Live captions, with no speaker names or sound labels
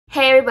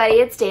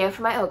everybody, it's Daya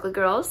from my Oakland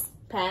Girls,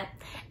 Pat.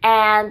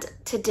 and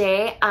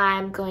today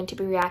I'm going to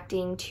be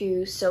reacting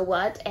to So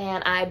What,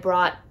 and I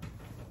brought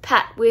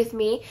Pat with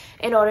me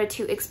in order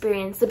to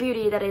experience the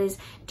beauty that is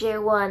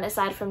J1,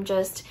 aside from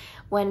just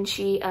when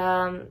she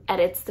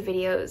edits the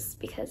videos,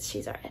 because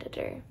she's our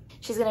editor.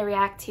 She's gonna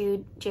react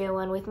to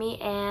J1 with me,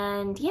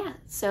 and yeah,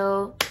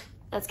 so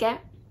let's get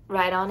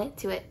right on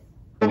into it.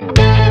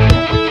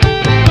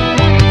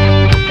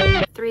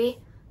 3,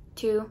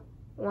 2,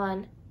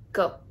 1,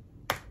 go.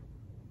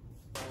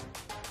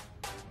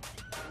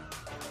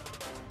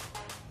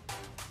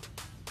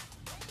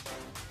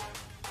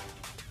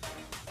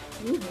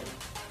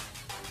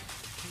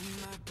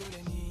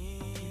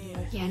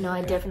 Yeah, no,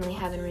 I definitely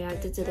haven't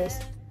reacted to this.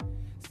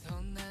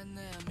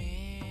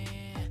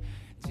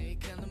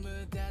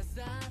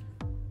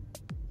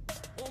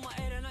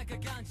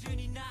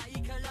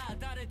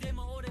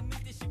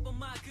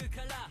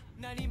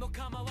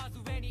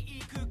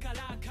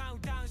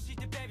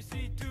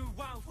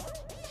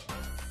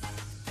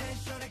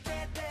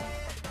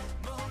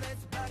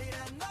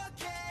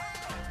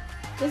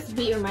 This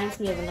beat reminds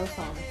me of a no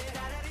song.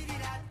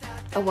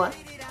 A what?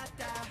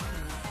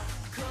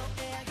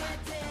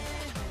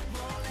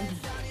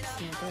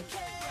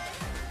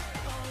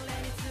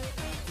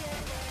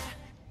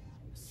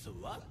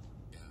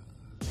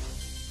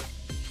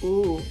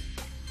 Ooh,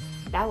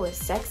 that was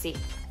sexy.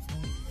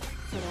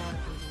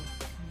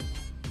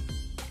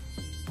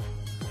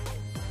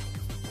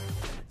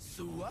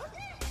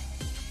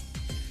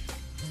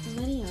 How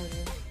many are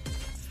there?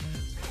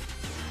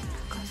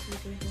 1, 2,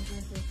 3, 4,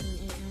 5, 6, 7,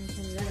 8, 9,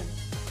 10, 11.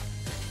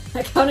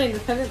 I counted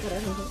 11, but I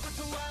don't know.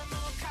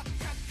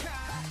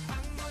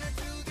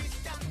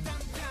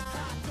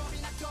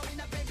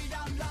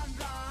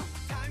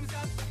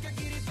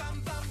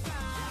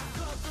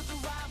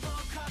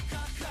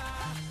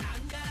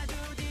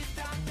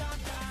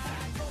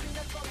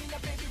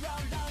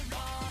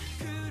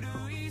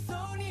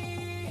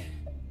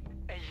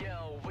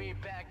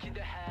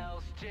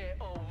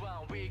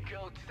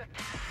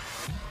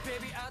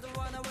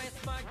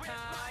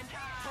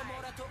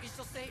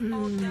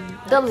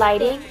 The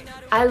lighting,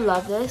 I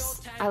love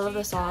this. I love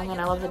the song and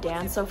I love the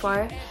dance so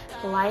far.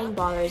 The lighting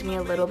bothers me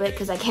a little bit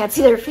because I can't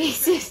see their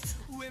faces.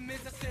 I'm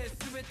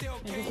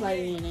just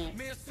lighting in it.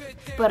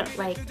 But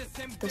like,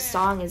 the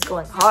song is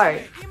going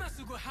hard.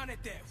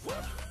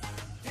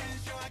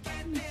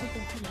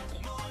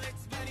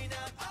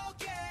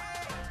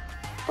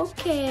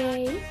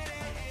 Okay.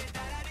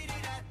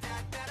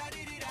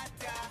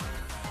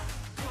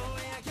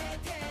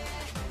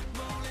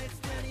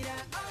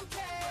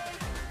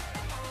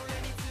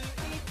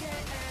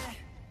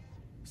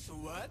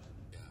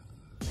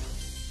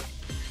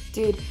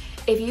 Dude,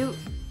 if you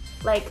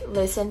like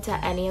listen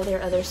to any of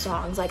their other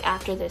songs like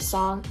after this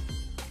song,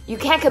 you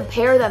can't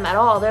compare them at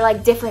all. They're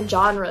like different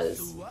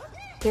genres.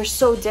 They're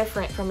so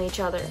different from each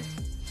other.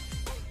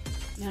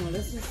 No,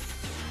 this is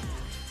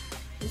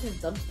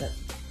dubstep.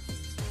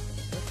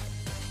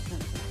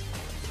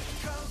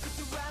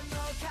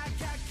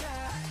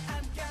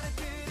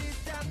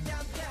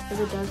 Is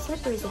it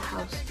dubstep or is it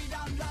house?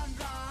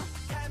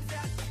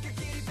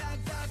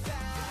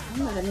 I'm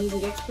not a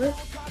music expert.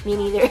 Me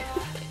neither.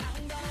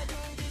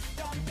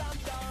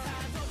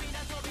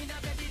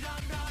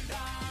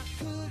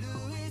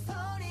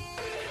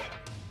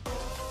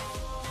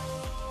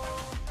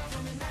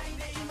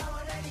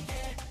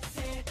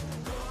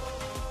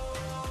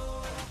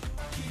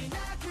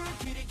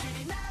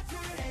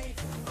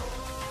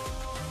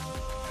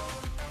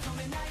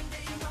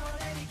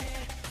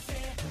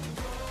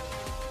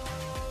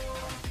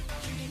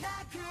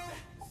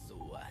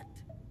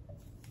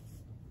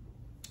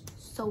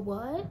 So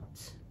what?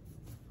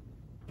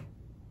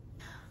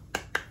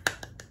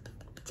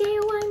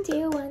 J1,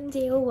 J1,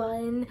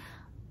 J1.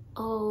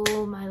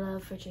 Oh, my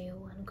love for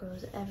J1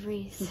 grows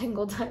every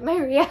single time I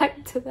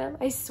react to them,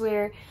 I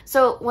swear.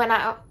 So when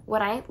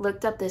I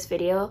looked up this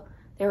video,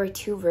 there were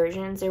 2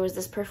 versions. There was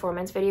this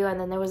performance video and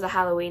then there was the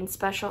Halloween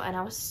special, and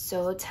I was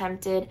so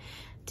tempted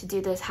to do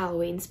this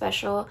Halloween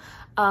special.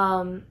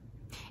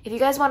 If you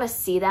guys want to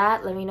see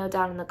that, let me know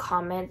down in the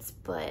comments.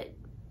 But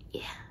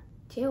yeah,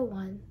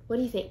 J1, what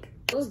do you think?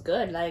 It was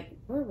good. Like,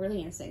 we're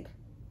really in sync.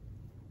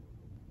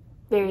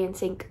 Very in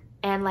sync.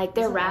 And like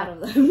their rap,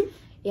 of them.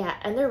 Yeah,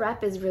 and their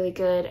rap is really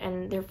good,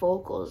 and their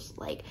vocals,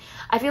 like,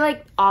 I feel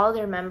like all of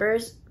their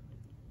members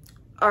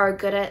are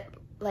good at,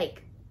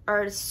 like,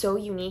 are so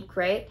unique,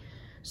 right?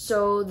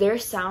 So their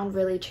sound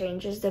really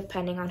changes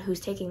depending on who's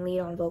taking lead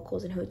on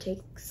vocals and who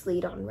takes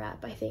lead on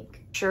rap, I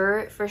think.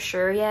 For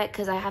sure yet,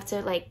 because I have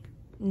to like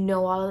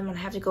know all of them and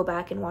I have to go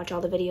back and watch all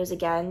the videos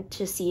again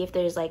to see if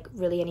there's like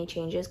really any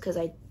changes, because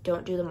I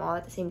don't do them all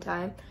at the same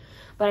time.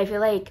 But I feel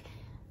like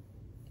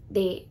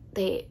they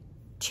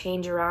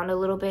change around a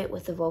little bit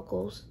with the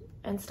vocals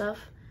and stuff,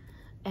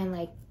 and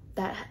like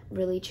that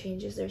really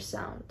changes their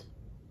sound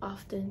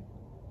often.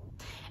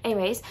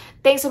 Anyways,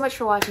 thanks so much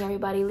for watching,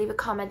 everybody. Leave a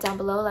comment down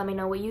below. Let me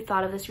know what you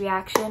thought of this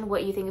reaction,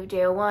 what you think of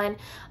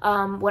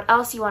JO1, what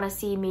else you want to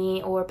see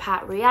me or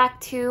Pat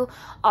react to.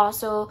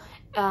 Also,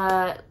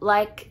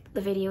 like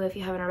the video if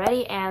you haven't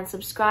already, and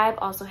subscribe.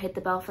 Also, hit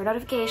the bell for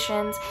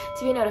notifications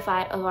to be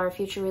notified of our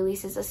future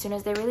releases as soon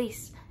as they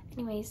release.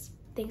 Anyways,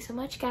 thanks so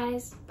much,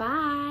 guys.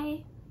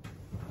 Bye!